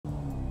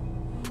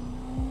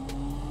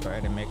Go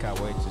ahead and make our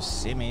way to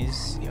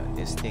Simmy's. Yo,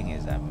 this thing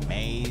is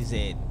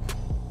amazing.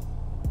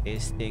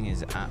 This thing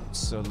is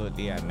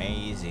absolutely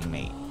amazing,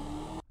 mate.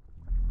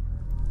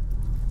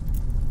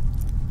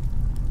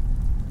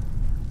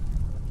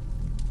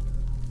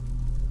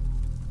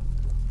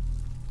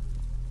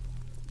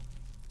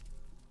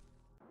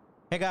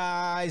 Hey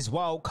guys,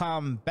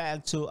 welcome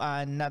back to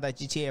another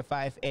GTA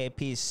 5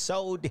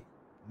 episode,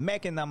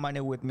 making the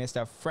money with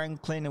Mr.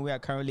 Franklin. We are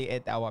currently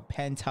at our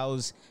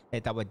penthouse,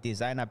 at our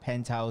designer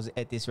penthouse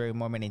at this very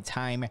moment in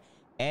time,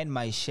 and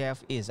my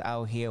chef is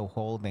out here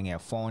holding a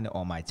phone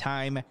on my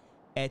time.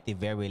 At the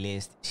very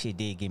least, she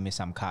did give me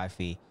some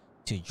coffee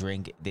to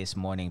drink this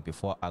morning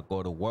before I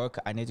go to work.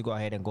 I need to go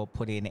ahead and go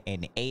put in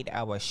an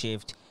 8-hour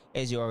shift.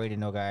 As you already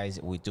know,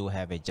 guys, we do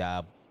have a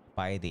job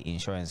by the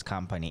insurance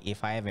company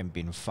if I haven't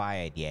been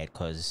fired yet,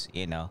 because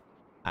you know,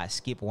 I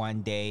skip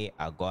one day,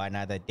 I go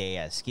another day,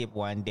 I skip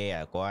one day,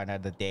 I go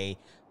another day.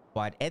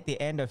 But at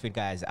the end of it,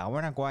 guys, I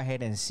want to go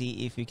ahead and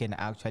see if you can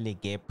actually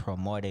get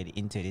promoted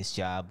into this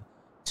job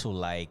to,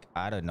 like,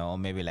 I don't know,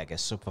 maybe like a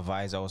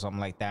supervisor or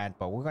something like that.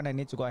 But we're gonna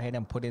need to go ahead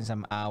and put in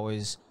some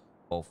hours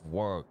of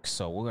work,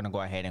 so we're gonna go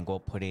ahead and go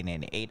put in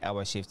an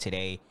 8-hour shift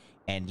today.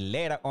 And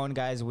later on,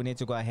 guys, we need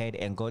to go ahead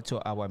and go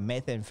to our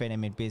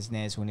methamphetamine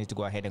business. We need to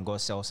go ahead and go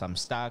sell some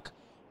stock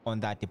on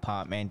that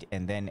department.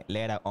 And then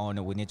later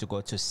on, we need to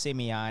go to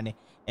Simeon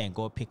and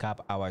go pick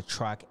up our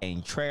truck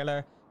and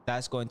trailer.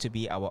 That's going to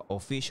be our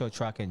official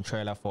truck and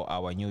trailer for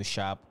our new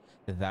shop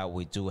that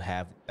we do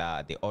have,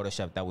 the auto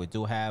shop that we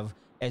do have.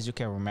 As you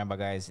can remember,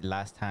 guys,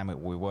 last time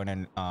we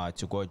wanted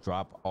to go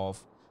drop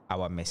off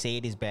our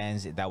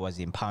Mercedes-Benz that was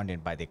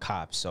impounded by the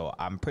cops. So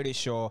I'm pretty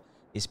sure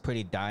it's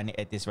pretty done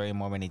at this very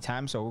moment in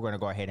time. So we're going to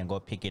go ahead and go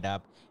pick it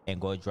up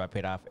and go drop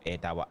it off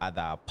at our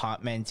other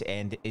apartment.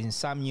 And in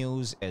some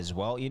news as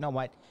well, you know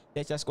what,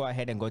 let's just go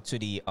ahead and go to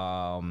the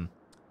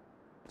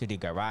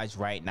garage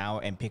right now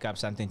and pick up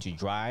something to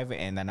drive,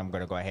 and then I'm going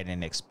to go ahead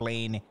and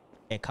explain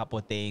a couple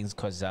things,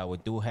 because we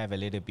do have a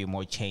little bit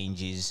more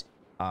changes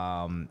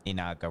in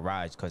our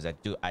garage, because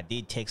I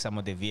did take some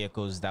of the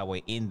vehicles that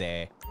were in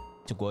there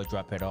to go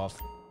drop it off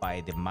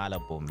by the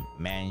Malibu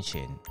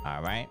mansion.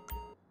 All right,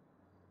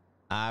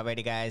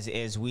 alrighty, guys,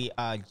 as we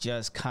are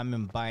just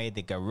coming by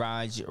the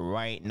garage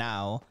right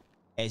now,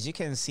 as you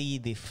can see,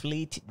 the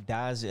fleet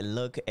does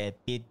look a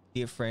bit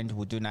different.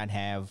 We do not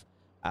have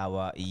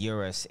our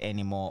Urus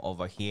anymore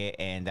over here,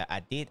 and I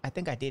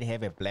think I did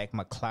have a black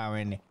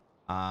McLaren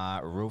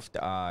roofed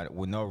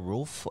with no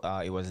roof.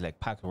 It was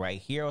like parked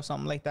right here or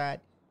something like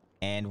that.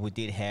 And we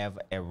did have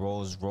a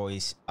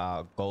Rolls-Royce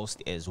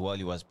Ghost as well.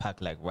 It was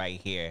parked like right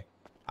here.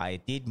 I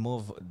did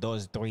move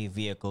those 3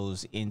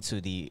 vehicles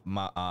into the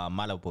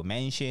Malibu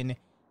mansion,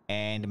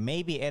 and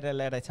maybe at a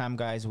later time,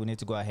 guys, we need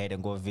to go ahead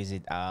and go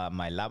visit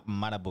my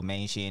Malibu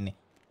mansion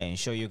and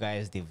show you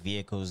guys the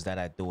vehicles that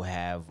I do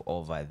have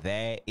over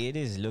there. It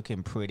is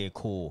looking pretty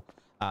cool.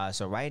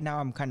 So right now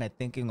I'm kind of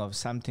thinking of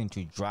something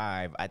to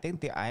drive. I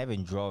think I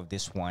haven't drove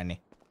this one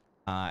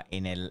I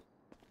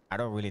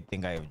don't really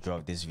think I have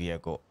drove this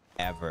vehicle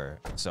ever.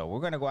 So we're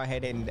gonna go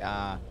ahead and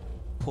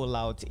pull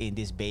out in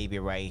this baby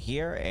right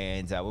here,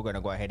 and we're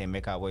gonna go ahead and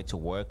make our way to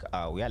work.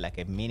 We are like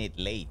a minute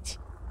late.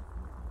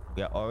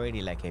 We are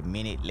already like a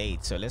minute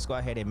late, so let's go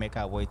ahead and make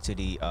our way to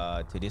the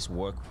to this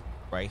work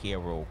right here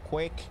real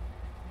quick,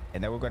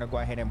 and then we're gonna go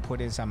ahead and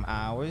put in some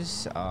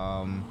hours.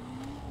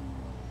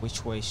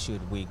 Which way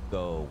should we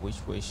go?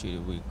 Which way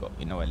should we go?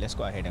 You know what, let's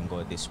go ahead and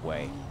go this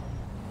way.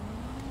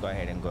 Go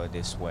ahead and go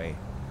this way.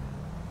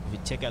 If you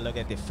take a look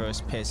at the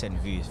first person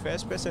view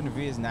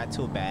is not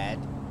too bad.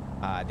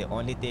 The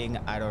only thing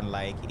I don't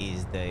like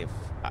is that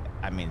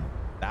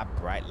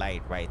bright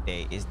light right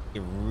there. It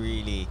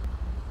really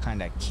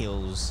kind of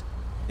kills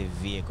the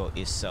vehicle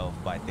itself,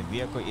 but the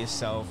vehicle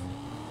itself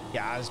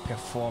does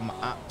perform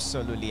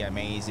absolutely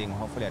amazing.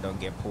 Hopefully I don't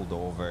get pulled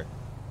over.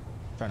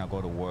 I'm trying to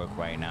go to work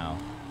right now.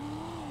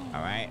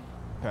 All right,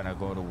 trying to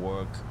go to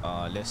work.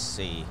 Let's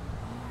see.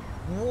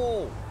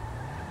 Whoa,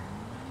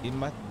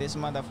 this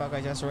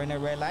motherfucker just ran a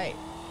red light.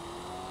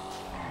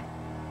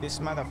 This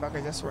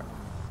motherfucker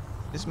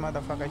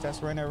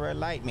just ran a red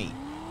light, me.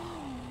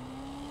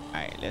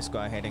 All right, let's go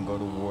ahead and go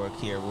to work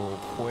here real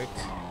quick.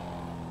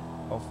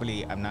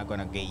 Hopefully I'm not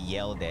gonna get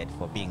yelled at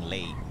for being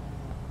late.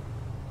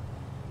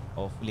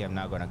 Hopefully I'm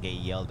not gonna get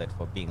yelled at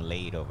for being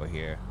late over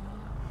here.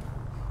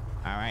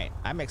 All right,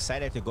 I'm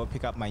excited to go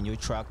pick up my new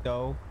truck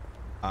though,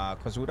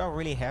 because we don't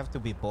really have to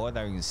be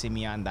bothering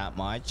Simeon that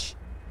much.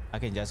 I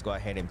can just go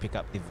ahead and pick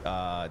up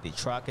the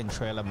truck and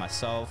trailer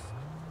myself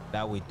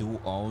that we do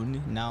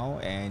own now,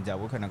 and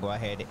we're gonna go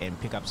ahead and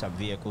pick up some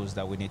vehicles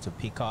that we need to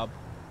pick up.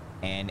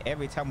 And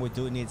every time we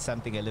do need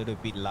something a little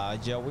bit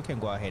larger, we can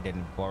go ahead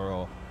and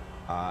borrow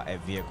a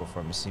vehicle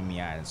from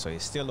Simeon, so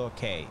it's still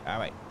okay. All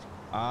right,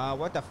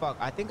 what the fuck,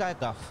 I think I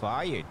got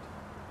fired.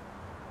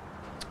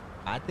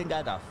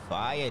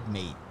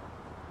 Mate.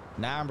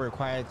 Now I'm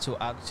required to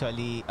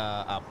actually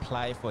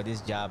apply for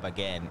this job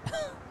again.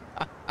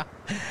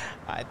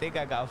 I think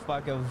I got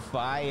fucking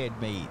fired,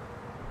 mate.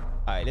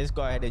 All right, let's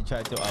go ahead and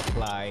try to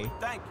apply.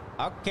 Thank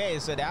you. Okay,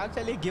 so they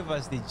actually give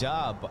us the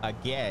job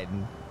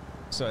again.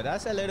 So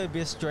that's a little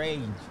bit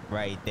strange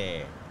right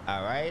there.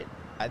 All right,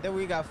 I think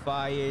we got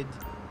fired.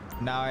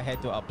 Now I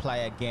had to apply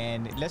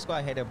again. Let's go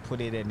ahead and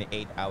put it in the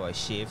 8-hour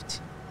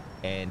shift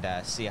and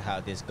see how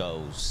this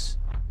goes.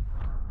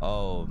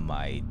 Oh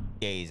my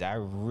days, I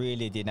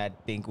really did not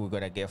think we're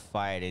gonna get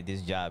fired at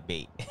this job,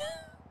 mate.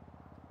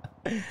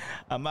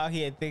 I'm out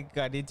here think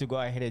I need to go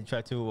ahead and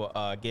try to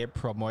get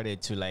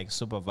promoted to like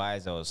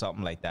supervisor or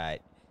something like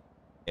that,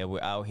 and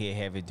we're out here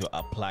having to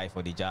apply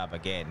for the job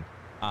again.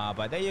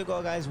 But there you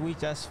go, guys. We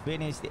just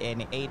finished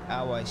an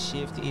 8-hour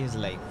shift. It is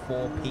like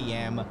 4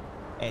 p.m.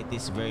 at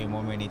this very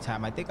moment in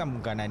time. I think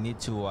I'm gonna need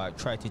to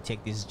try to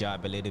take this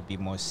job a little bit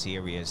more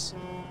serious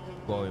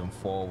going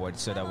forward,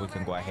 so that we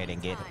can go ahead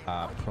and get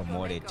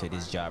promoted to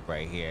this job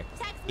right here.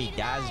 It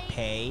does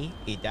pay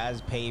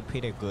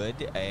pretty good,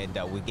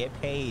 and we get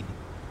paid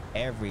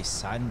every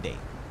Sunday.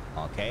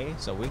 Okay,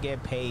 so we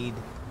get paid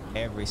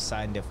every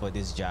Sunday for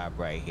this job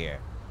right here.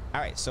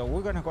 All right, so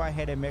we're gonna go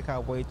ahead and make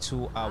our way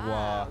to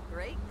our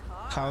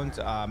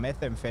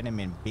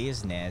methamphetamine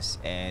business,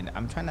 and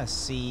I'm trying to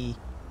see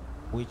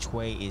which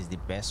way is the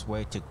best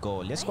way to go.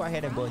 Let's go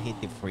ahead and go hit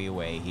the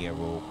freeway here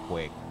real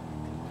quick.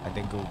 I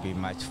think it will be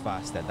much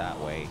faster that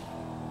way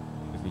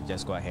if we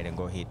just go ahead and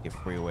go hit the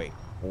freeway.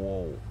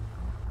 Whoa,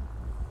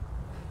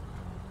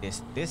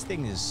 this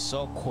thing is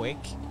so quick,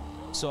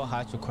 so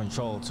hard to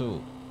control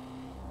too.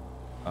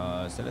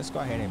 So let's go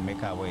ahead and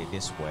make our way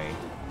this way.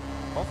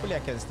 Hopefully I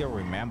can still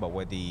remember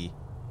what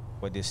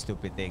this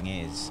stupid thing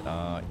is.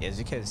 As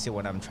you can see,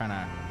 when I'm trying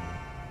to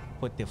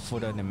put the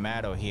foot on the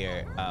metal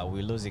here,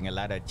 we're losing a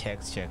lot of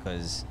texture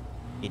because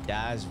it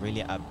does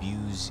really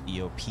abuse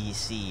your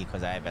PC,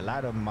 because I have a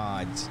lot of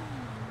mods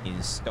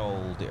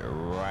installed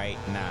right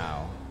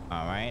now.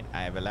 All right,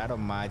 I have a lot of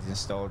mods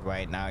installed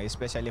right now,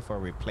 especially for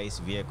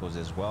replaced vehicles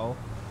as well.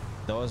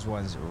 Those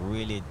ones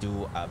really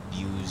do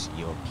abuse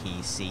your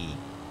PC.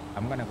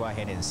 I'm gonna go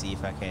ahead and see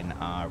if I can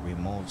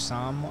remove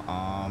some.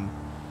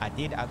 I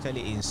did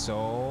actually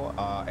install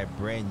a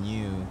brand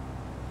new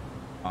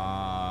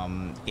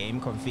game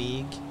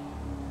config,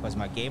 because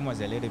my game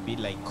was a little bit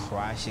like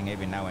crashing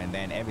every now and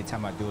then. Every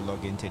time I do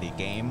log into the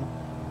game,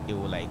 it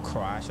will like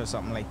crash or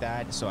something like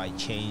that. So I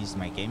changed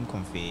my game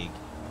config,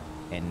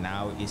 and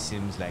now it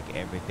seems like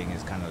everything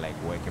is kind of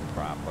like working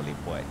properly.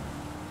 But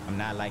I'm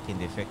not liking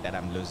the fact that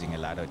I'm losing a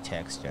lot of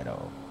texture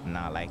though. I'm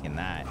not liking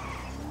that.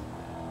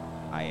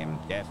 I am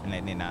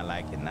definitely not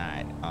liking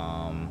that.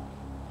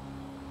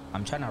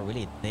 I'm trying to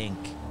really think,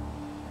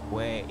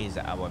 where is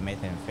our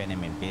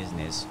methamphetamine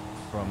business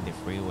from the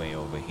freeway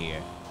over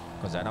here,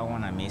 because I don't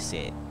want to miss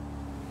it.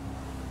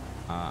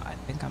 I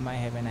think I might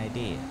have an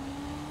idea.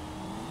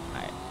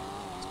 All right,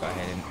 let's go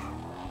ahead and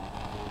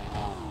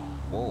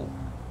whoa,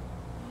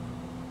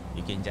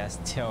 you can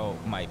just tell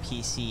my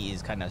PC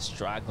is kind of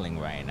struggling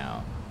right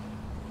now.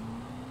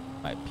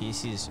 My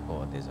PC is,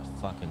 oh, there's a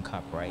fucking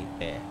cop right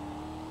there.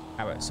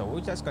 All right, so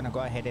we're just gonna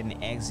go ahead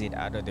and exit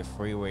out of the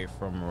freeway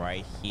from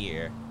right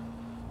here.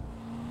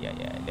 Yeah,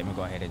 let me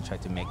go ahead and try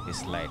to make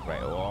this light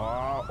right.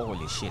 Oh,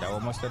 holy shit, I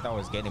almost thought I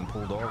was getting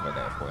pulled over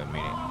there for a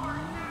minute,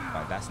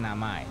 but that's not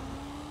mine.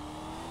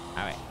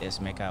 All right,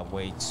 let's make our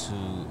way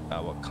to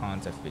our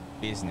counterfeit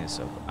business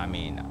of,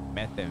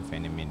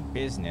 methamphetamine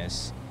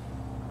business,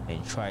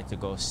 and try to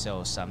go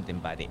sell something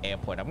by the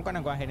airport. I'm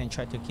gonna go ahead and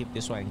try to keep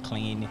this one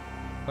clean,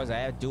 because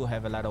I do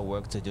have a lot of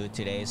work to do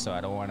today, so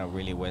I don't want to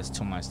really waste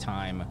too much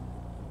time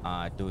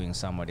doing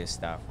some of this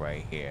stuff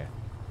right here.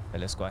 So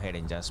let's go ahead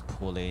and just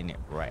pull in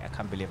right. I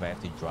can't believe I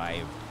have to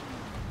drive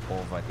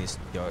over this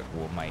dirt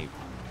with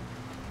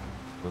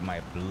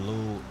my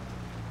blue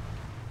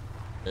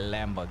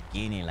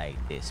Lamborghini like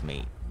this,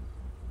 mate.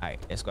 All right,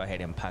 let's go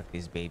ahead and park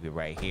this baby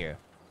right here,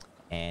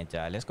 and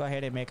let's go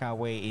ahead and make our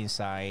way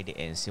inside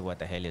and see what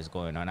the hell is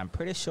going on. I'm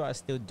pretty sure I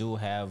still do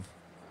have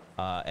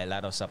a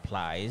lot of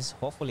supplies.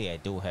 Hopefully I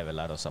do have a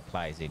lot of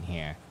supplies in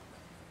here,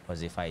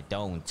 because if I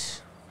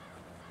don't,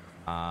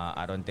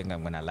 I don't think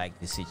I'm gonna like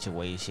the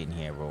situation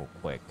here real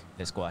quick.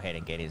 Let's go ahead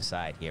and get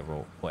inside here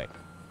real quick.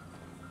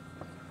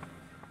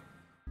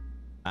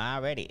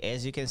 Alrighty,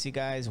 as you can see,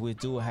 guys, we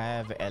do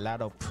have a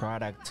lot of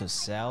product to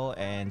sell,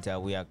 and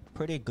we are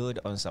pretty good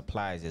on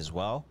supplies as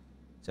well.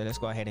 So let's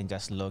go ahead and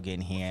just log in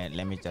here.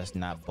 Let me just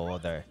not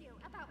bother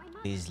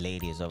these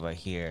ladies over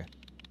here,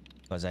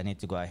 because I need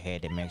to go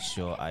ahead and make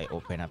sure I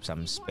open up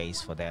some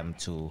space for them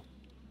to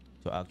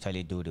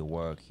actually do the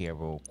work here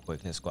real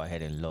quick. Let's go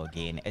ahead and log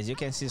in. As you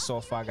can see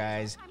so far,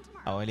 guys,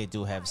 I only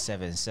do have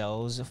 7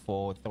 sales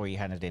for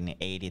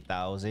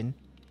 380,000.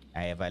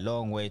 I have a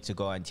long way to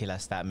go until I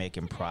start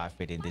making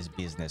profit in this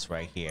business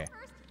right here,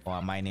 or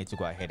I might need to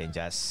go ahead and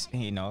just,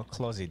 you know,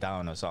 close it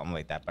down or something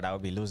like that. But I will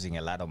be losing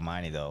a lot of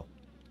money though.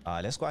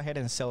 Let's go ahead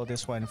and sell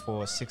this one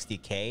for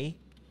 60K.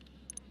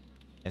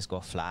 Let's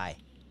go fly.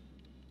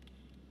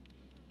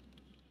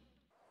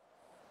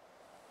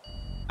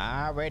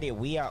 Alrighty,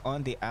 we are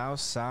on the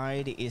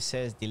outside. It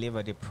says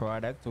deliver the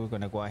product. We're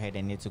gonna go ahead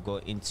and need to go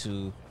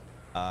into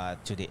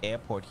to the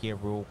airport here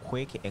real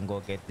quick and go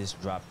get this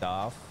dropped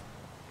off.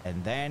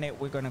 And then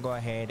we're gonna go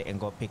ahead and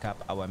go pick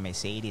up our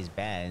Mercedes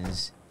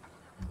Benz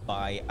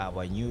by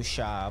our new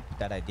shop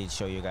that I did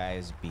show you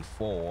guys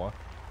before.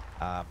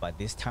 But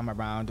this time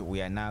around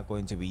we are not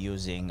going to be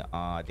using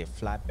the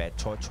flatbed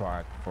tow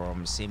truck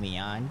from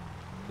Simeon.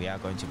 We are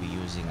going to be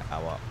using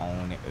our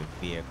own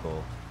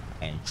vehicle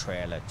and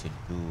trailer to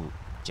do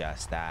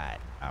just that.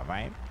 All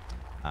right,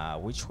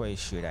 which way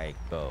should I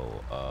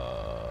go?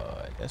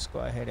 Let's go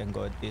ahead and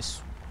go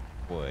this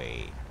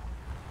way.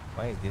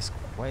 Why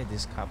is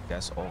this cop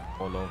just all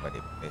over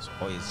the place?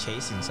 Oh, he's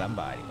chasing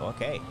somebody.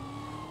 Okay,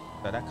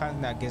 so that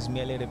kind of gives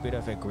me a little bit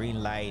of a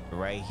green light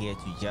right here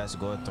to just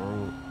go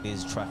through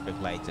these traffic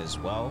lights as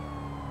well,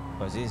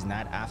 because he's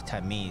not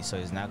after me, so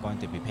he's not going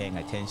to be paying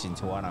attention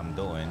to what I'm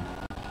doing.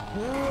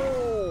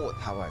 Whoa,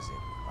 how was it?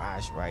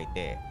 Crash right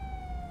there.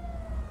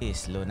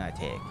 This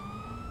lunatic.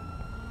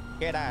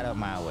 Get out of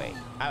my way.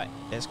 All right,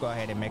 let's go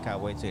ahead and make our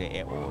way to the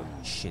air. Oh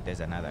shit, there's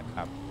another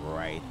cop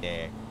right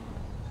there.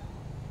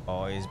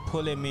 Oh, he's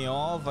pulling me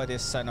over,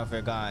 this son of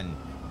a gun.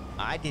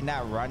 I did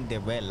not run the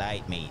red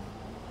light, mate.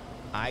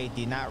 I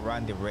did not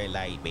run the red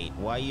light, mate.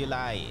 Why are you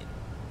lying?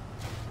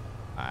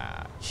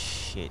 Ah,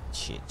 shit.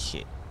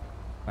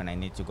 When I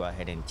need to go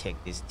ahead and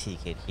take this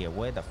ticket here.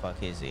 Where the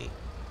fuck is he?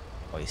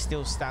 Oh, he's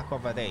still stuck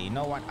over there. You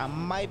know what? I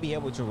might be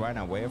able to run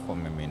away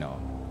from him, you know.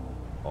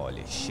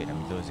 Holy shit,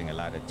 I'm losing a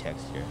lot of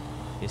texture.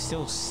 He's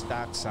still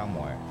stuck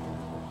somewhere.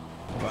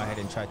 Go ahead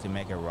and try to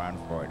make a run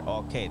for it.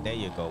 Okay, there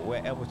you go.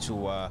 We're able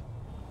to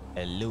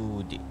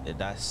elude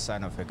that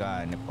son of a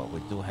gun, but we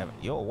do have...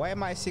 Yo, why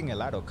am I seeing a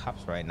lot of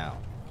cops right now?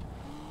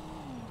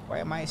 Why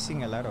am I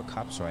seeing a lot of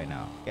cops right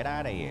now? Get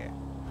out of here.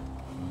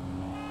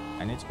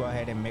 I need to go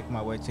ahead and make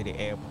my way to the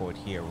airport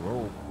here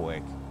real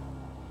quick.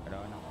 I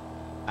don't know.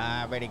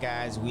 Alrighty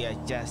guys, we are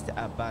just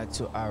about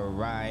to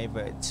arrive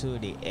to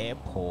the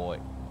airport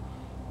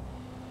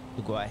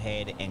to go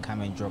ahead and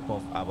come and drop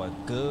off our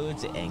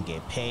goods and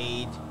get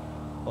paid.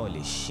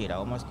 Holy shit, I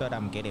almost thought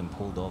I'm getting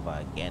pulled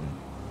over again.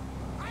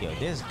 Yo,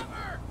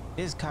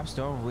 these cops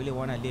don't really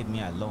want to leave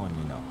me alone,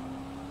 you know.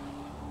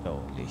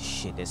 Holy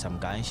shit, there's some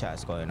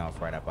gunshots going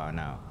off right about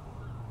now.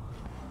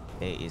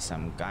 There is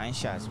some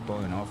gunshots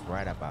going off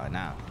right about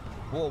now.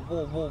 Whoa.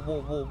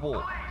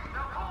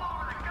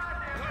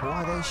 Who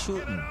are they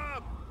shooting?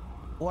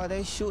 Who are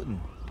they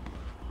shooting?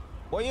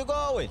 Where you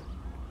going?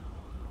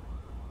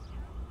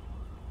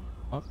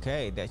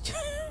 Okay, that's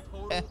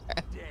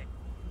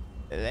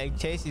like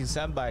chasing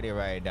somebody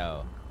right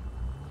now.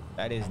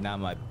 That is not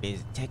my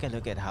business. Take a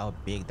look at how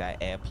big that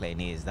airplane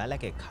is. Is that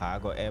like a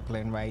cargo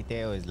airplane right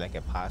there, or is it like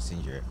a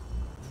passenger?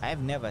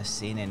 I've never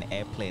seen an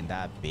airplane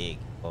that big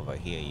over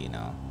here, you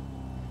know.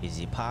 Is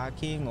he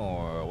parking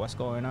or what's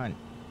going on?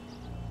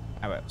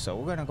 All right, so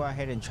we're gonna go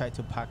ahead and try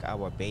to park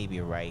our baby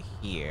right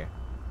here.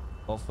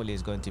 Hopefully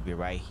it's going to be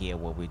right here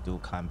where we do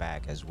come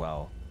back as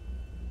well.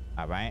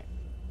 All right,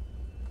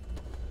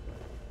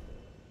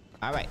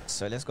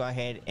 so let's go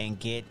ahead and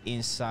get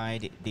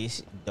inside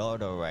this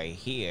dodo right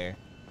here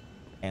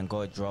and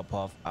go drop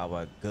off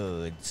our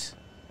goods.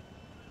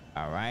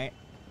 All right,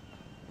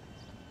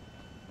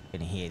 you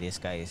can hear this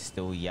guy is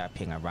still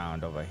yapping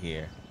around over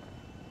here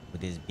with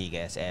this big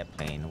ass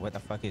airplane. Where the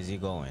fuck is he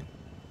going?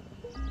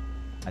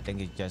 I think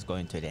he's just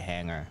going to the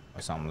hangar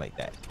or something like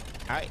that.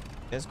 All right,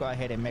 let's go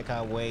ahead and make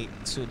our way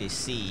to the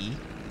sea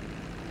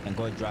and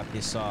go drop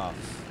this off.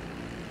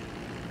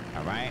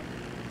 All right,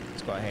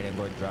 let's go ahead and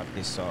go drop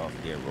this off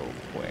here real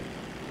quick.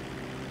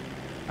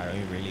 I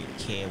don't really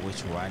care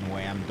which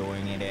runway I'm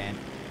doing it in.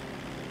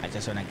 I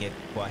just want to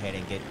go ahead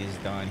and get this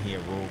done here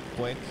real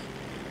quick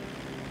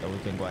so we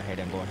can go ahead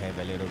and go have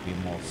a little bit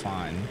more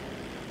fun.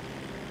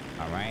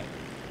 All right,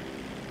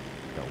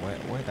 so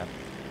where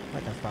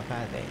the fuck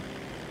are they?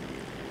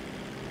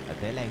 Are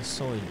they like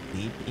so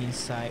deep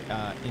inside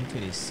into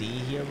the sea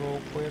here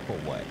real quick or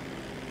what?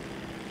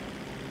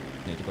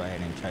 Need to go ahead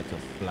and try to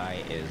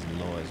fly as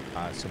low as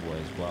possible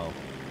as well.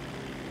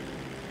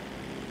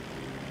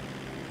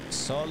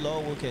 So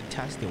low we can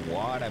touch the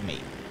water, mate.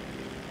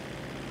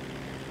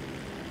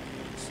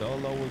 So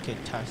low we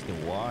can touch the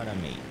water,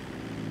 mate.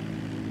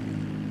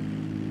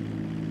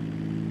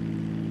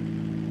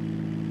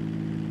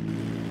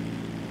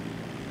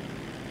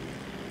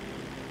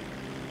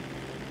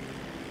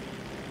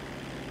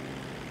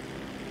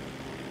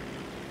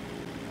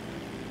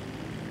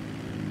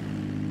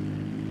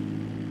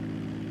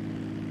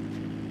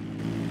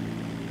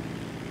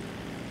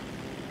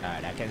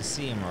 Alright, I can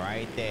see him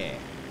right there.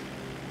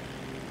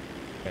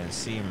 Can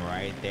see him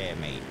right there,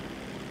 mate.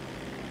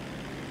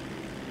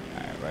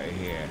 Alright, right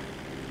here.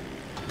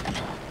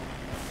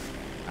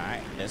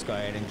 Alright, let's go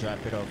ahead and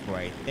drop it off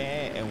right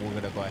there, and we're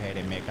gonna go ahead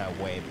and make our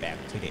way back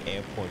to the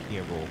airport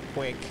here real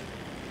quick.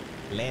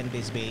 Land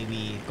this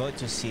baby, go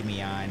to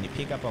Simeon,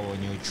 pick up our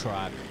new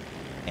truck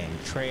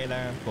and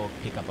trailer, go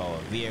pick up our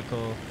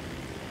vehicle,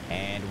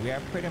 and we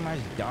are pretty much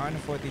done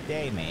for the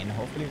day, man.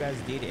 Hopefully you guys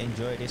did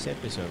enjoy this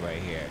episode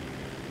right here.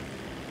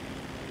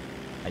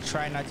 I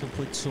try not to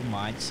put too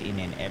much in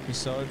an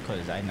episode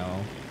because I know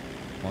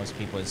most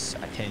people's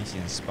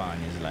attention span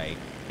is like,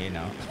 you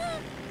know,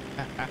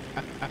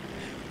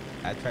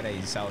 not try to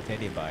insult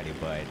anybody,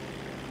 but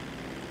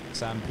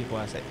some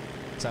people's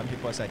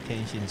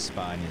attention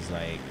span is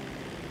like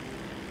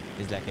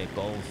a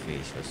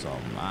goldfish or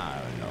something.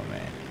 I don't know,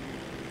 man.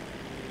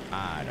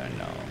 I don't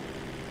know.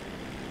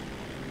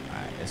 All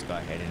right, let's go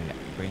ahead and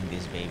bring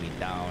this baby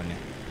down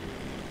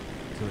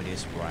to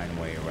this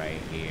runway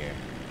right here.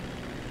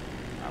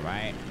 All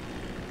right.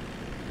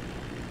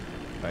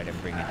 Go ahead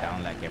and bring it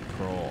down like a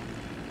pro.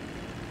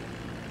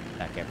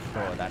 Like a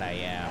pro that I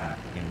am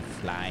in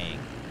flying.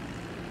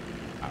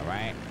 All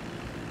right.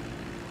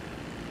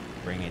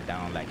 Bring it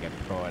down like a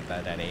pro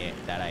that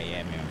I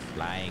am in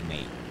flying,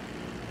 mate.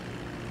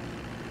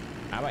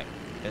 All right.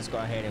 Let's go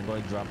ahead and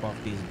go drop off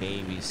these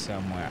babies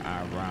somewhere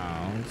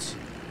around.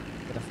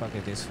 Where the fuck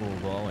is this fool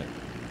going?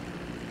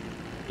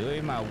 You're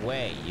in my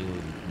way, you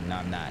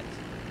numbnut.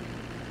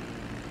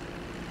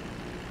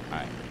 All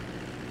right.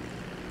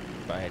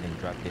 Go ahead and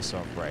drop this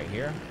off right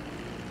here.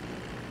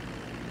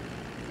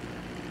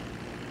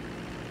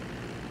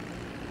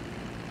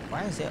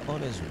 Why is there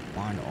always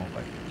one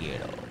over here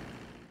though?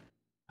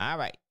 All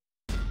right,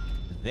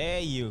 there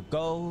you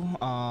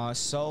go.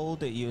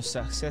 Sold. You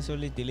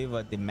successfully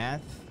delivered the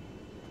math.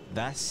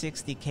 That's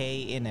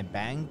 60K in a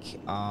bank.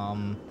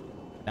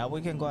 Now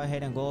we can go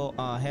ahead and go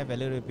have a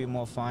little bit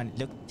more fun.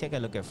 Look, take a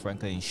look at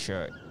Franklin's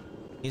shirt.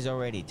 He's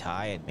already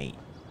tired, mate.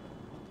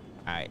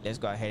 All right, let's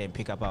go ahead and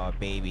pick up our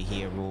baby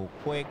here real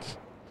quick,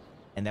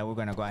 and then we're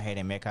gonna go ahead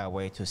and make our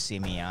way to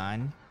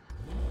Simeon.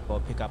 Go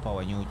pick up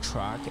our new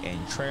truck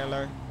and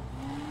trailer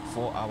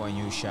for our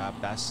new shop.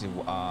 That's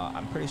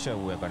I'm pretty sure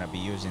we're gonna be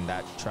using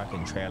that truck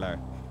and trailer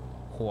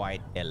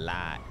quite a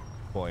lot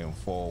going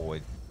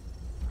forward,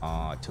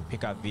 to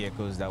pick up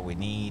vehicles that we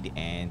need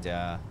and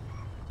to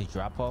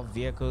drop off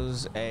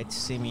vehicles at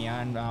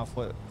Simeon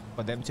for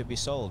them to be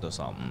sold or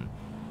something.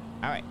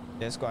 All right,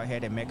 let's go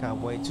ahead and make our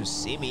way to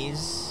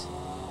Simmy's.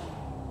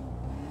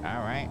 All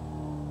right,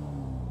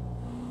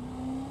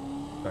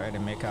 go ahead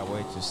and make our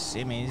way to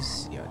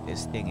Simmy's. Yo,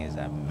 this thing is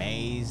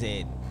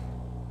amazing.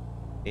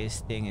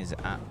 This thing is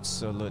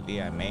absolutely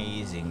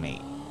amazing,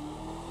 mate.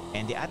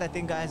 And the other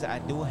thing, guys, I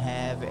do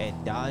have a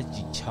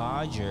Dodge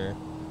Charger,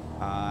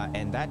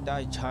 and that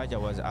Dodge Charger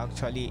was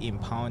actually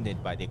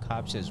impounded by the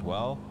cops as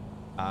well.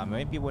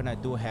 Maybe when I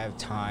do have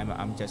time,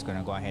 I'm just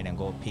gonna go ahead and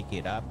go pick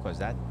it up, because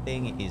that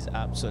thing is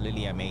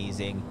absolutely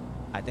amazing.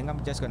 I think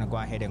I'm just gonna go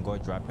ahead and go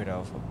drop it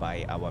off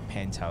by our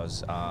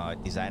penthouse,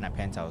 designer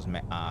penthouse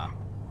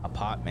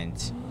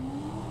apartment,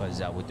 because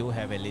we do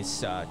have at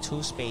least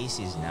 2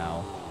 spaces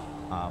now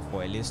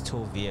for at least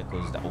 2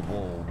 vehicles. That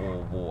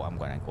whoa, I'm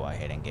gonna go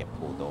ahead and get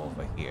pulled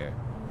over here.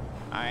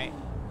 All right,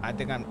 I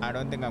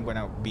don't think I'm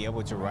gonna be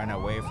able to run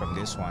away from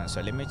this one,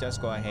 so let me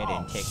just go ahead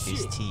and take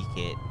this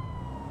ticket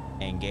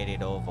and get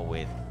it over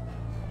with.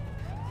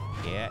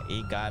 Yeah,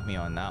 he got me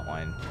on that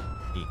one.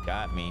 He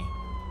got me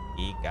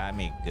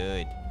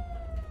good.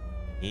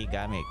 He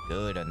got me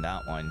good on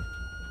that one.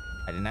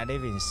 I did not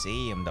even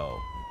see him though.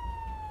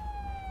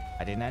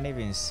 I did not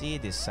even see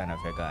this son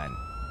of a gun.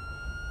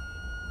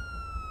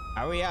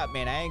 Hurry up,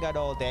 man. I ain't got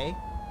all day.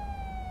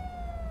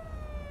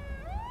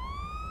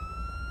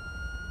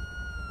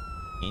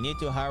 You need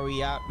to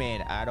hurry up,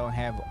 man. I don't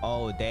have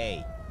all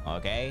day.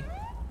 Okay?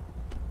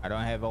 I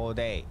don't have all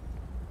day.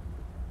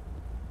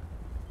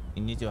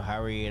 You need to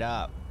hurry it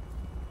up.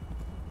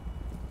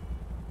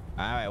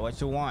 All right, what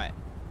you want?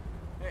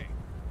 Hey.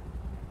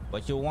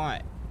 What you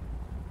want?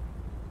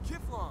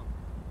 Kiflong.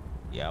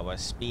 Yeah, I was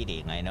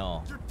speeding, I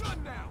know. You're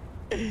done now.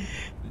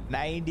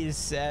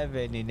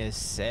 97 in a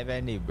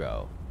 70,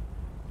 bro.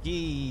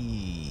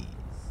 Jeez.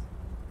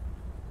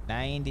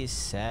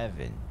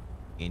 97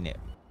 in it.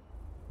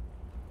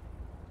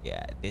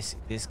 Yeah, this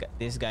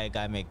guy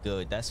got me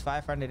good. That's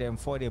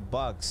 540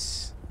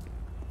 bucks.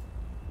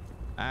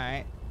 All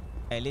right.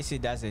 At least he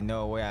doesn't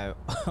know where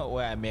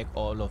I make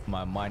all of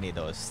my money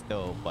though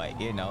still,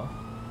 but you know,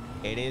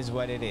 it is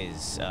what it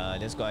is.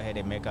 Let's go ahead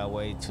and make our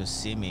way to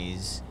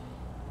Simmy's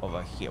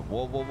over here.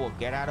 Whoa,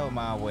 get out of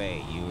my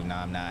way, you know.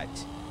 I'm not.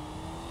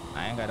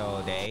 I ain't got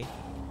all day.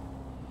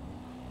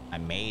 I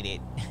made it.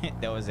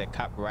 There was a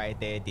cop right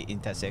there at the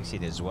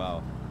intersection as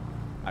well.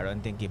 I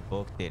don't think he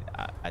booked it.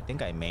 I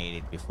think I made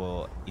it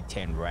before it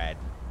turned red.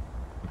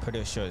 I'm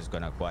pretty sure it's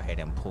gonna go ahead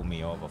and pull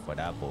me over for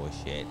that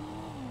bullshit.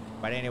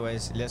 But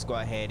anyways, let's go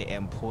ahead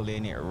and pull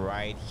in it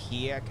right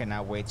here.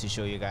 Cannot wait to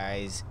show you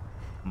guys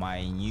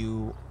my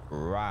new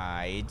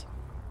ride.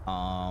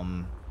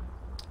 Where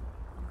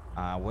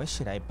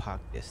should I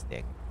park this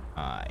thing?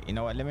 You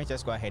know what, let me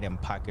just go ahead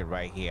and park it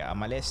right here. I'm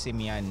gonna let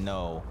Simeon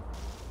know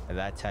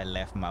that I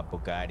left my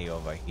Bugatti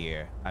over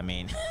here. I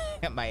mean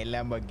my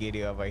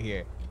Lamborghini over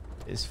here.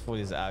 This fool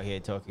is out here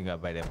talking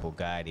about the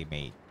Bugatti,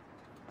 mate.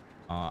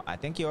 I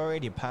think you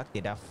already parked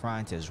it up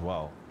front as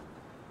well.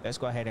 Let's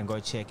go ahead and go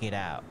check it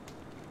out.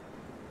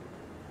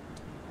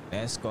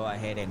 Let's go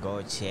ahead and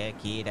go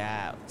check it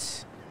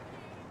out.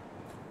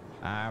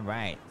 All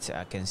right,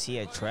 I can see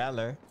a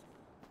trailer.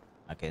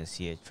 I can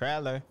see a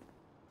trailer.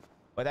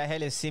 What the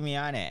hell is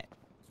Simeon at?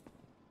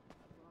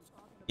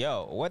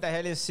 Yo, what the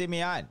hell is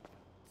Simeon?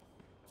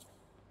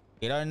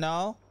 You don't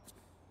know?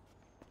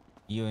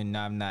 You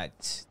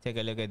numbnuts. Take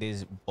a look at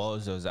these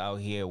bozos out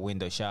here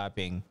window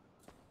shopping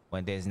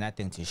when there's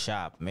nothing to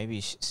shop.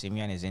 Maybe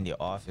Simeon is in the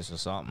office or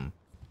something.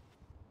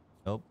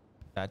 Nope.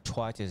 That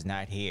twat is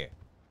not here.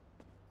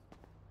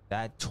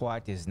 That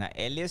twat is not.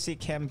 At least he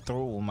came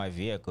through with my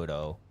vehicle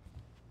though.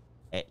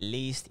 At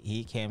least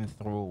he came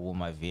through with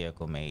my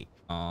vehicle, mate.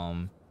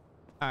 All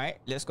right,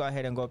 let's go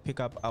ahead and go pick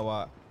up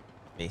our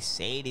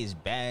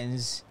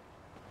Mercedes-Benz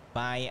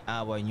by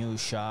our new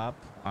shop.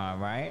 All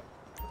right,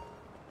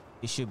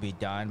 it should be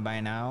done by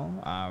now.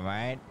 All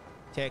right,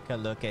 take a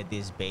look at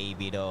this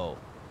baby though.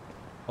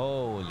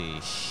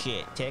 Holy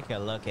shit, take a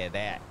look at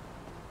that.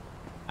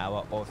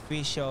 Our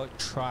official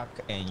truck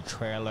and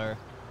trailer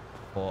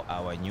for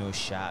our new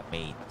shop,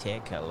 mate.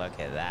 Take a look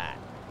at that.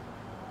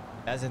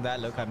 Doesn't that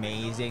look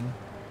amazing?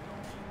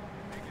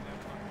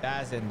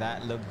 Doesn't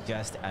that look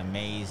just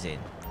amazing?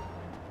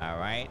 All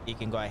right, you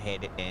can go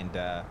ahead and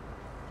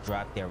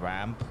drop the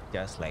ramp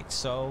just like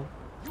so.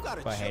 You got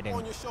a go ahead chip and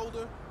on your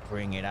shoulder?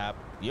 bring it up.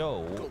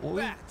 Yo, Go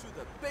back to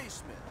the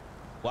basement.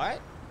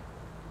 what?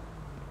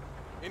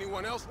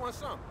 Anyone else want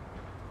some?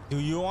 Do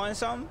you want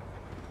some?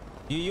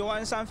 Do you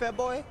want some, fat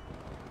boy?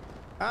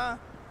 Huh?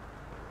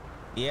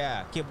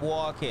 Yeah, keep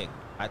walking.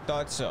 I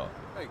thought so.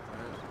 Hey,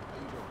 Clarence, how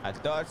you doing? I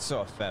thought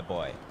so, fat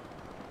boy.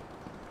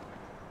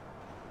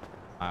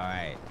 All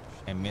right,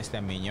 and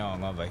Mr.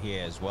 Mignon over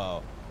here as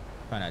well,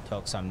 trying to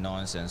talk some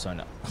nonsense on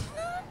the.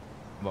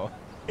 Well,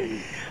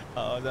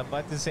 I was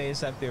about to say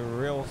something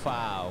real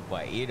foul,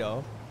 but you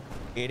know,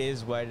 it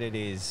is what it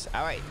is.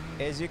 All right,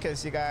 as you can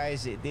see,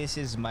 guys, this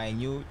is my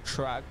new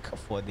truck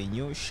for the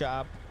new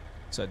shop.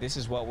 So this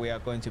is what we are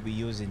going to be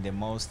using the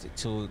most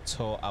to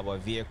tow our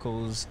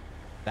vehicles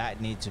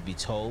that need to be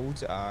towed.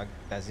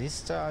 Does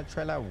this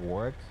trailer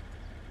work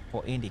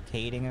for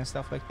indicating and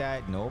stuff like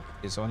that? Nope,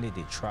 it's only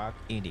the truck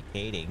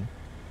indicating.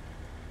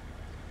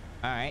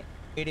 All right,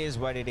 it is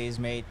what it is,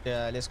 mate.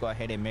 Let's go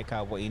ahead and make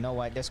our way. You know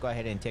what, let's go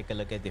ahead and take a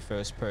look at the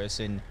first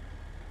person.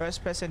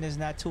 First person is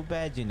not too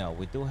bad, you know.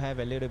 We do have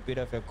a little bit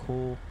of a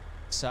cool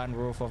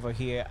sunroof over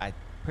here. I'm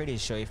pretty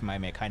sure if my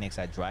mechanics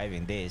are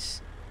driving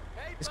this,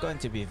 it's going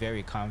to be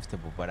very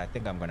comfortable, but I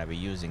think I'm going to be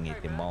using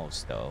it the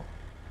most though.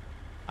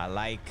 I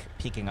like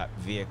picking up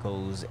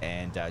vehicles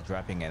and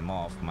dropping them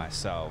off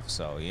myself,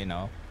 so you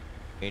know,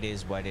 it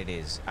is what it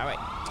is. All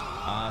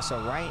right,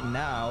 so right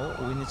now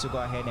we need to go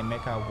ahead and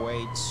make our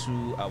way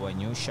to our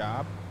new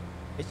shop.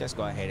 Let's just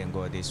go ahead and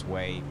go this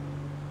way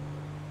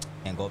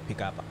and go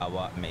pick up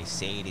our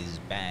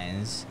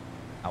Mercedes-Benz.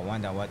 I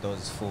wonder what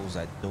those fools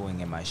are doing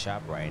in my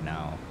shop right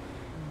now.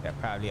 They're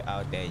probably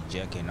out there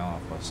jerking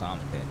off or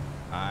something.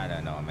 I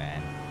don't know,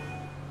 man.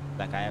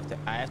 Like I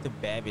have to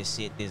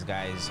babysit these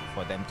guys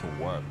for them to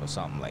work or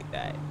something like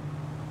that.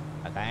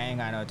 Like I ain't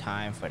got no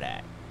time for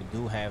that. We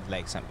do have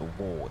like something.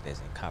 Whoa, there's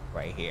a cop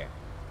right here.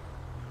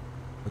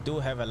 We do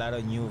have a lot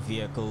of new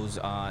vehicles.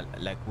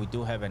 Like we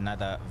do have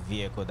another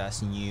vehicle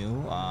that's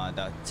new.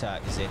 That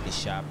is at the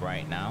shop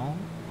right now.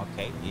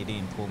 Okay, he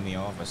didn't pull me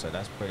over, so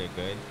that's pretty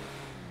good.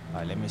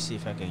 Let me see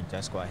if I can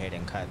just go ahead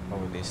and cut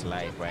over this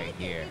light right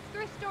here.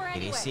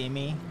 Did he see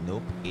me?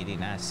 Nope, he did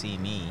not see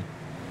me.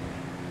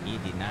 He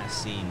did not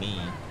see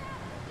me.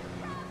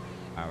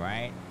 All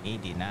right, he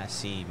did not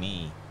see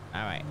me.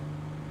 All right,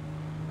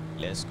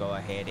 let's go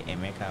ahead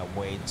and make our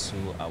way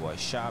to our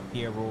shop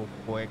here real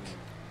quick.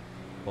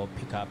 Go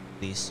pick up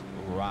this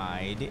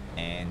ride,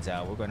 and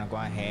we're gonna go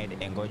ahead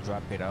and go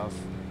drop it off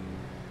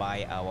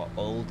by our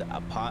old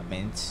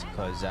apartment,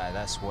 because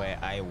that's where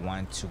I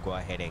want to go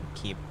ahead and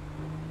keep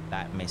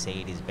that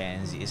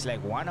Mercedes-Benz. It's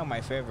like one of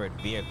my favorite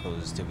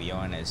vehicles, to be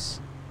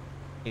honest.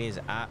 It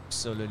is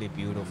absolutely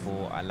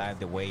beautiful. I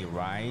like the way it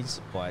rides.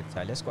 But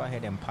let's go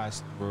ahead and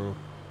pass through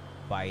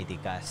by the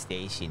gas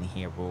station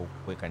here real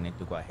quick. I need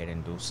to go ahead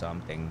and do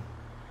something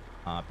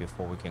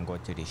before we can go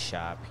to the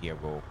shop here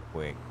real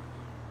quick.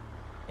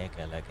 Take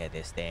a look at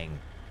this thing,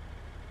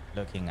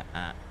 looking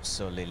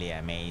absolutely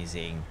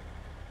amazing.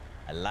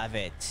 I love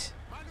it.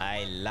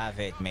 I love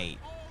it, mate.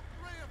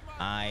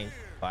 I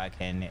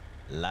fucking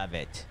love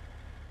it.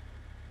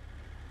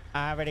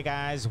 Alrighty,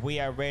 guys,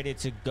 we are ready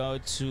to go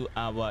to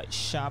our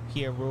shop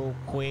here real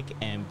quick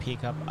and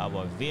pick up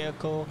our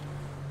vehicle.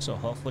 So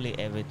hopefully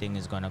everything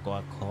is gonna go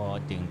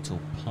according to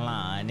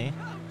plan.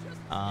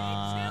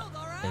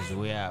 As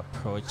we are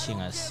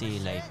approaching, I see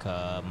like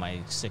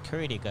my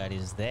security guard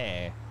is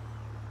there.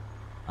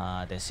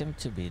 There seem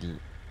to be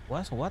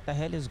what the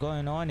hell is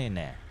going on in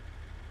there?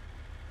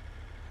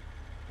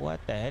 What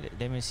the hell?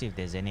 Let me see if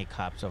there's any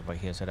cops over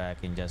here so that I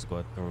can just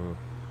go through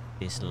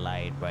this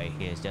light right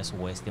here. It's just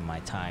wasting my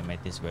time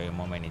at this very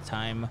moment in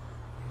time.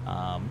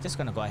 I'm just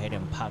gonna go ahead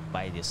and park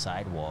by the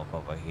sidewalk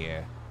over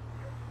here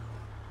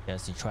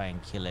just to try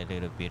and kill a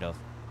little bit of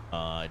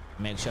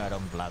make sure I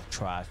don't block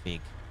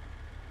traffic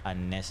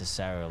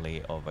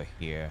unnecessarily over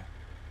here.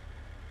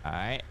 All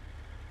right,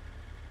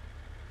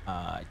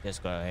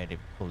 just go ahead and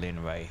pull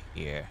in right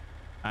here.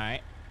 All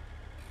right,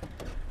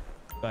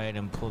 go ahead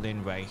and pull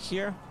in right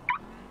here.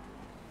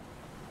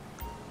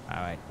 All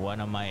right, one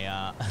of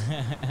my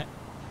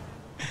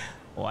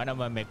one of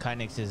my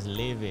mechanics is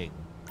leaving.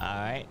 All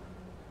right,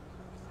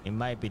 It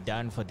might be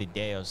done for the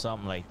day or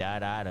something like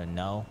that. I don't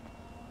know.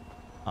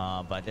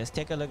 But let's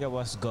take a look at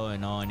what's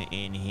going on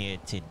in here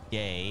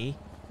today.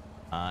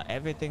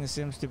 Everything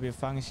seems to be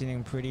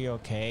functioning pretty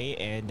okay,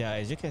 and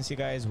as you can see,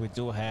 guys, we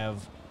do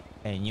have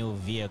a new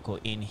vehicle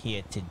in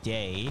here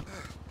today.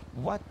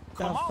 What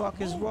the fuck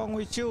is wrong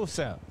with you,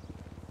 sir?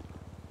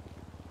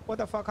 What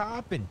the fuck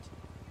happened?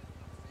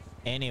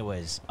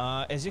 Anyways,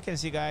 as you can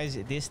see, guys,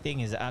 this thing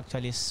is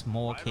actually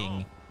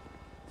smoking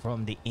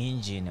from the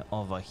engine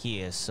over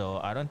here, so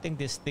I don't think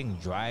this thing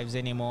drives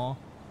anymore.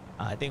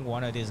 I think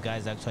one of these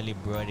guys actually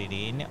brought it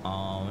in.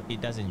 It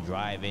doesn't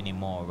drive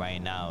anymore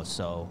right now,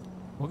 so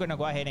we're gonna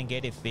go ahead and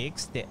get it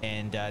fixed.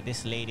 And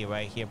this lady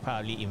right here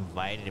probably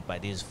invited by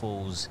these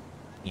fools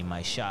in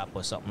my shop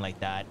or something like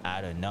that.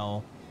 I don't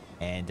know.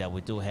 And we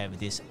do have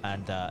this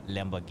other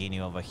Lamborghini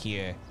over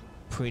here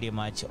pretty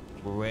much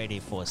ready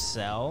for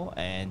sale,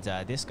 and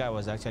this guy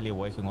was actually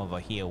working over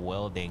here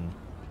welding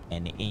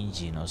an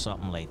engine or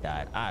something like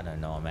that. I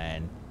don't know,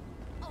 man.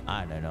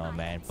 I don't know,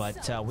 man.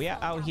 But we are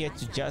out here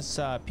to just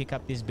pick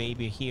up this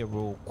baby here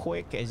real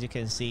quick. As you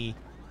can see,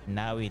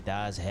 now it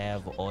does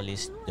have all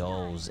its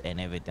doors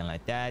and everything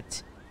like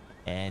that.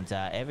 And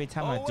every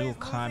time I do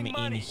come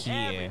in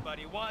here,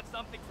 everybody wants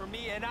something from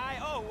me, and I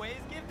always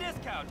give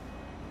discount.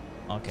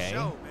 okay.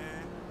 Show,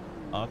 man.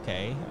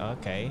 Okay.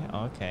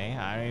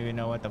 I don't even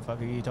know what the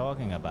fuck are you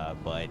talking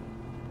about, but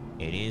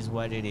it is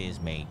what it is,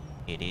 mate.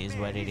 It is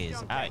what it is.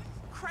 All right.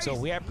 So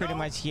we are pretty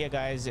much here,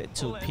 guys,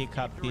 to pick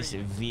up this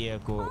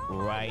vehicle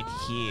right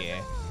here.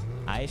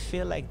 I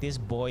feel like this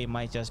boy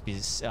might just be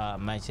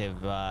might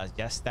have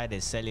just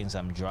started selling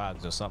some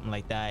drugs or something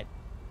like that.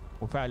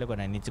 We're probably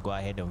gonna need to go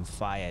ahead and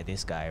fire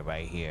this guy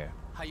right here.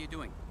 How you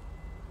doing?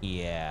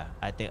 Yeah,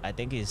 I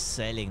think he's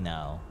selling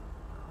now.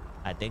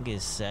 I think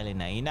he's selling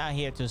now. You're not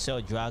here to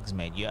sell drugs,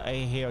 man. You're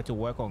here to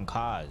work on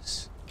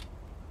cars.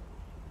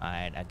 All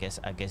right, I guess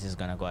he's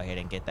gonna go ahead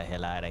and get the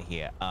hell out of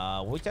here.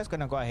 We're just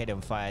gonna go ahead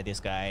and fire this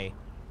guy,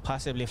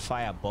 possibly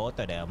fire both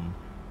of them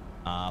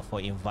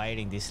for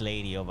inviting this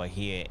lady over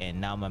here.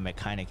 And now my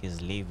mechanic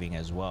is leaving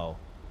as well.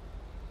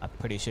 I'm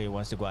pretty sure he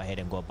wants to go ahead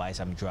and go buy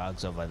some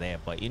drugs over there.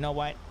 But you know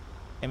what?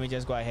 Let me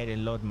just go ahead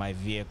and load my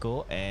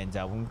vehicle, and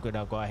I'm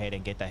gonna go ahead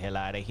and get the hell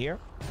out of here.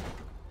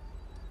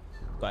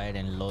 Go ahead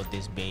and load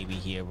this baby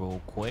here real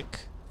quick.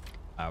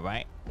 All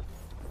right,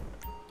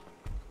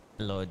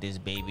 load this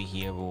baby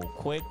here real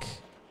quick.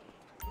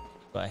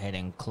 Go ahead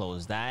and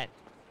close that,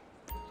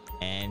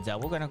 and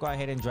we're gonna go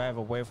ahead and drive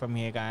away from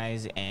here,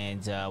 guys,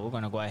 and we're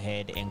gonna go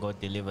ahead and go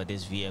deliver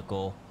this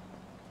vehicle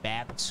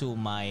back to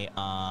my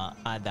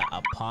other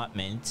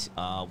apartment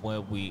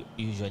where we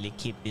usually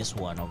keep this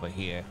one over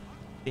here.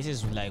 This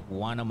is like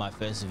one of my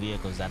first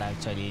vehicles that I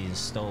actually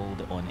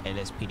installed on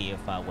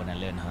LSPDFI when I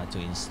learned how to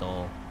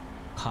install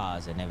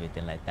cars and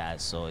everything like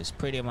that. So it's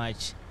pretty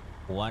much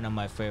one of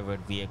my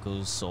favorite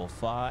vehicles so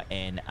far,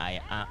 and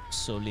I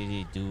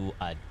absolutely do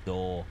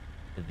adore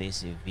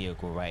this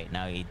vehicle right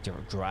now. It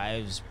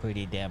drives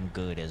pretty damn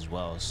good as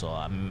well, so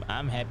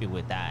I'm happy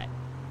with that.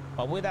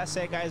 But with that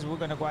said, guys, we're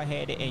gonna go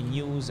ahead and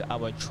use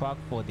our truck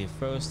for the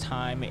first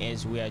time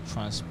as we are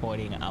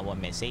transporting our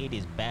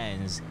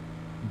Mercedes-Benz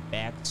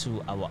back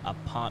to our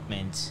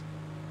apartment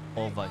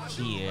over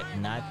here,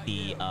 not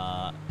the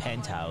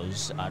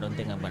penthouse. I don't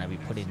think I'm gonna be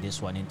putting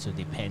this one into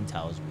the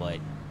penthouse, but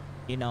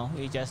you know,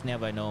 you just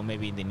never know.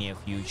 Maybe in the near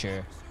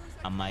future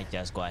I might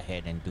just go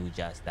ahead and do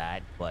just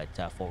that. But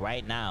for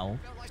right now,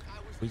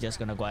 we're just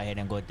gonna go ahead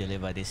and go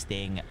deliver this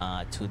thing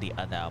to the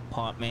other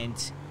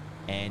apartment.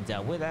 And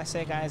with that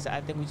said, guys,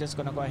 I think we're just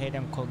gonna go ahead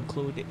and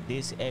conclude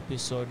this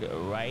episode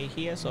right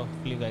here. So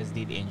hopefully you guys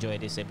did enjoy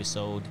this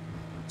episode.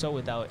 So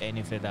without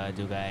any further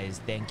ado, guys,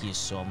 thank you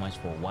so much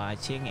for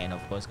watching. And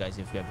of course, guys,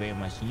 if you're very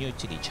much new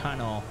to the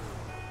channel,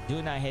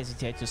 do not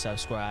hesitate to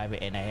subscribe.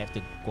 And I have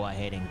to go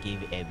ahead and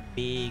give a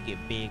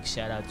big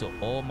shout out to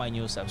all my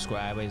new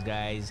subscribers,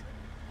 guys.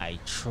 I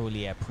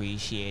truly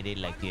appreciate it.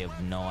 Like, you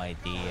have no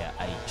idea.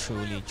 I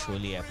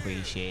truly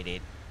appreciate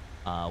it.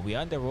 We're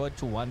on the road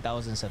to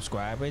 1,000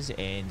 subscribers,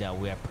 and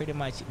we are pretty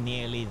much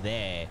nearly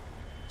there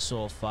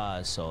so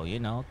far. So, you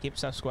know, keep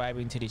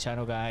subscribing to the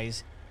channel,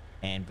 guys,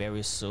 and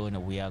very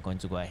soon we are going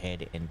to go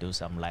ahead and do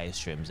some live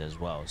streams as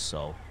well.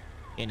 So,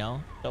 you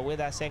know, so with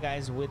that said,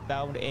 guys,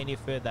 without any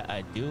further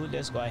ado,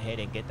 let's go ahead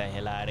and get the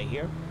hell out of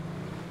here.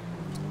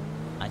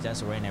 I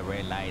just ran a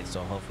red light,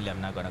 so hopefully I'm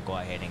not gonna go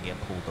ahead and get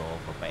pulled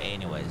over. But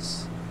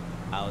anyways,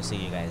 I'll see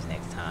you guys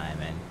next time,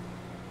 and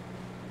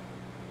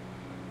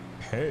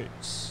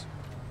peace.